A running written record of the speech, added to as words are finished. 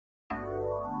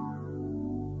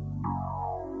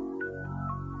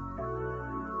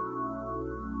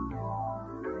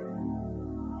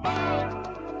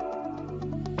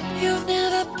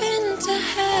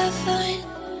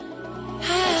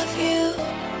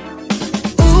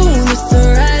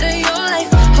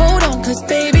cause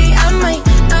baby, I might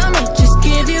just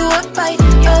give you a bite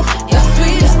of the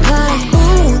sweetest pie.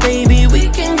 Ooh, baby, we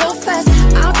can go fast.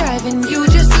 I'll drive and you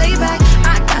just lay back.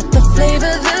 I got the flavor,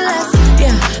 the last,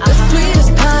 yeah, the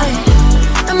sweetest pie.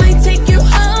 I might take you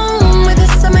home with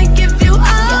us, I might give you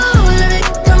all of it.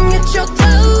 Come get your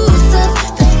dose of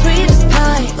the sweetest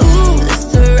pie. Ooh, this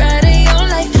the ride of your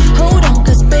life. Hold on,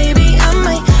 cause baby, I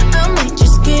might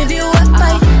just give you a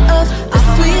bite of the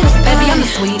sweetest pie. Baby, I'm the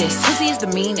sweetest, pussy is the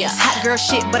meanest. Hot girl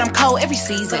shit, but I'm cold every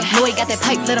season. Know he got that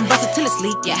pipe, let him bust it till it's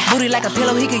leak. Booty like a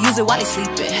pillow, he could use it while he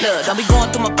sleeping. Look, don't be going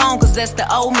through my phone, cause that's the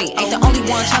old me. Ain't the only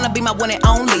one tryna be my one and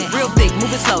only. Real thick,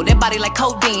 moving slow, that body like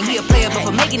codeine. He a player, but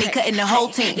for making it, cutting the whole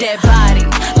team. That body,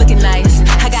 looking nice.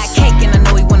 I got cake and I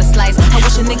know he wanna slice. I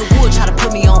wish a nigga would try to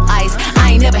put me on ice.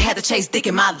 I ain't never had to chase dick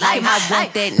in my life. I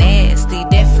want that nasty,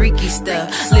 that freaky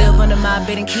stuff. Live under my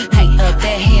bed and keep me up.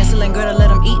 That hand-selling girl to let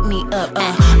him eat me up.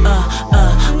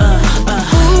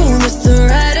 Ooh, this the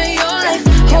ride of your life.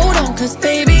 Hold on, cause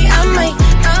baby, I might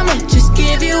just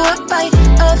give you a bite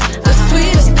of the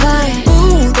sweetest pie.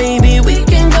 Ooh, baby, we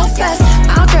can go fast.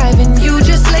 I'll drive and you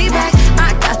just lay back.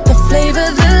 I got the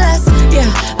flavor, the last, yeah,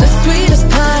 the sweetest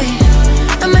pie.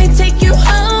 I might take you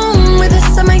home with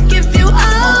us, I might give you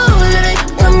all of it.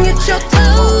 Come get your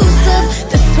dose of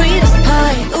the sweetest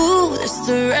pie. Ooh, this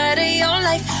the ride of your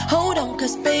life. Hold on,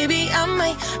 cause baby, I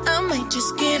might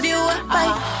just give you a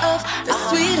bite of the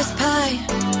sweetest pie.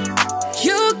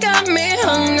 You got me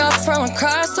hung up from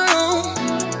across the room.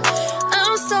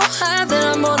 I'm so high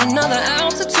that I'm on another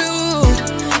altitude.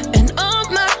 And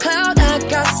on my cloud, I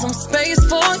got some space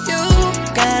for you.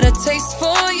 Got a taste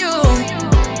for you.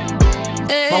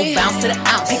 Won't bounce to the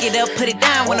ounce, pick it up, put it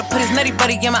down. Wanna put his nutty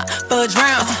buddy in my fudge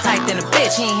round. He tight than a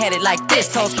bitch, he ain't had it like this.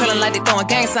 Toes curling like they throwing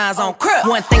gang signs on crib.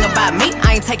 One thing about me,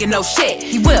 I ain't taking no shit.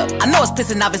 He will, I know it's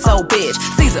pissing off his old bitch.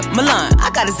 Caesar, Milan, I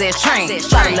got his ass trained.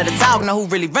 Try to let a dog know who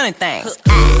really running things.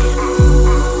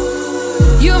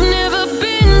 You've never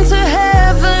been to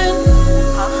heaven,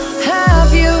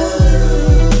 have you?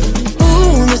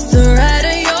 Ooh, this the ride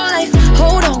of your life.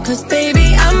 Hold on, cause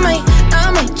baby, I might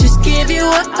just give you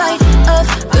a bite of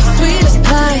the sweetest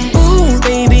pie. Ooh,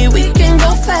 baby, we can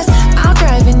go fast. I'll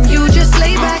drive and you just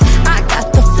lay back. I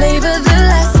got the flavor, the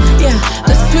last, yeah,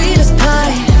 the sweetest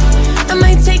pie. I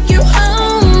might take you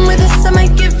home with us, I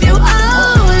might give you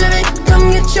all of it.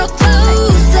 Come get your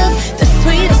dose of the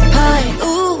sweetest pie.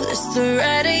 Ooh, this the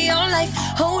ride of your life.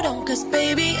 Hold on, cause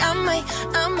baby, I might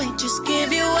just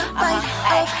give you a bite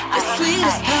of the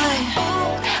sweetest pie.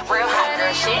 Real hot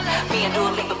girl shit. Me and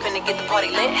Lipa finna get the party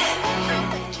lit.